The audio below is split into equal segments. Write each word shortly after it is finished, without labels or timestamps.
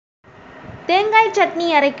தேங்காய் சட்னி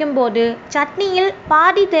அரைக்கும் போது சட்னியில்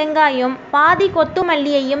பாதி தேங்காயும் பாதி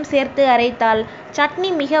கொத்தமல்லியையும் சேர்த்து அரைத்தால் சட்னி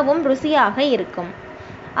மிகவும் ருசியாக இருக்கும்.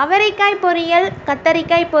 அவரைக்காய் பொரியல்,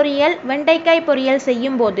 கத்தரிக்காய் பொரியல், வெண்டைக்காய் பொரியல்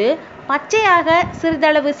செய்யும்போது பச்சையாக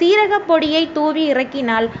சிறிதளவு சீரகப் பொடியை தூவி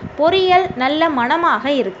இறக்கினால் பொரியல் நல்ல மணமாக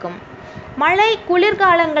இருக்கும். மழை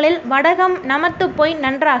குளிர்காலங்களில் வடகம் நமத்துப் போய்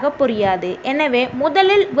நன்றாக பொரியாது. எனவே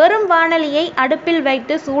முதலில் வெறும் வாணலியை அடுப்பில்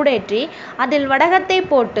வைத்து சூடேற்றி அதில் வடகத்தை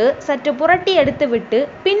போட்டு சற்று புரட்டி எடுத்துவிட்டு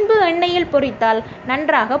பின்பு எண்ணெயில் பொரித்தால்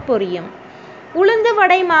நன்றாக பொரியும். உளுந்து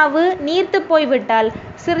வடை மாவு நீர்த்து போய்விட்டால்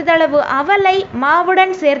சிறிதளவு அவலை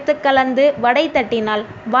மாவுடன் சேர்த்து கலந்து வடை தட்டினால்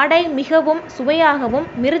வடை மிகவும் சுவையாகவும்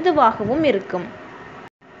மிருதுவாகவும் இருக்கும்.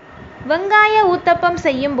 வெங்காய ஊத்தப்பம்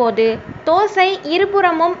செய்யும்போது தோசை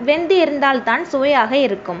இருபுறமும் வெந்து இருந்தால்தான் சுவையாக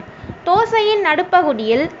இருக்கும். தோசையின்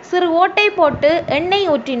நடுப்பகுதியில் சிறு ஓட்டை போட்டு எண்ணெய்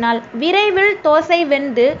ஊற்றினால் விரைவில் தோசை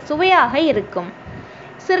வெந்து சுவையாக இருக்கும்.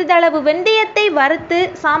 சிறிதளவு வெந்தயத்தை வறுத்து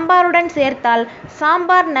சாம்பாருடன் சேர்த்தால்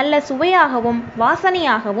சாம்பார் நல்ல சுவையாகவும்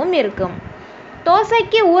வாசனையாகவும் இருக்கும்.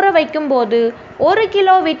 தோசைக்கு ஊற வைக்கும்போது 1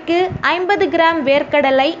 கிலோவிற்கு 50 கிராம்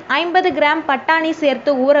வேர்க்கடலை, 50 கிராம் பட்டாணி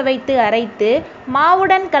சேர்த்து ஊற வைத்து அரைத்து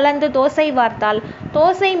மாவுடன் கலந்து தோசை வார்த்தால்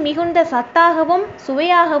தோசை மிகுந்த சத்தாகவும்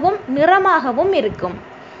சுவையாகவும் நிறமாகவும் இருக்கும்.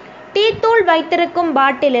 டீ தூள் வைத்திருக்கும்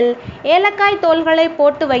பாட்டிலில் ஏலக்காய் தோல்களை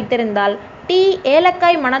போட்டு வைத்திருந்தால் டீ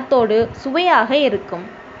ஏலக்காய் மணத்தோடு சுவையாக இருக்கும்.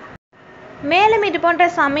 மேலும் இது போன்ற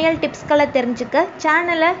சமையல் டிப்ஸ்களை தெரிஞ்சுக்க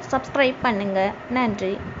சேனலை சப்ஸ்கிரைப் பண்ணுங்க.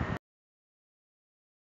 நன்றி.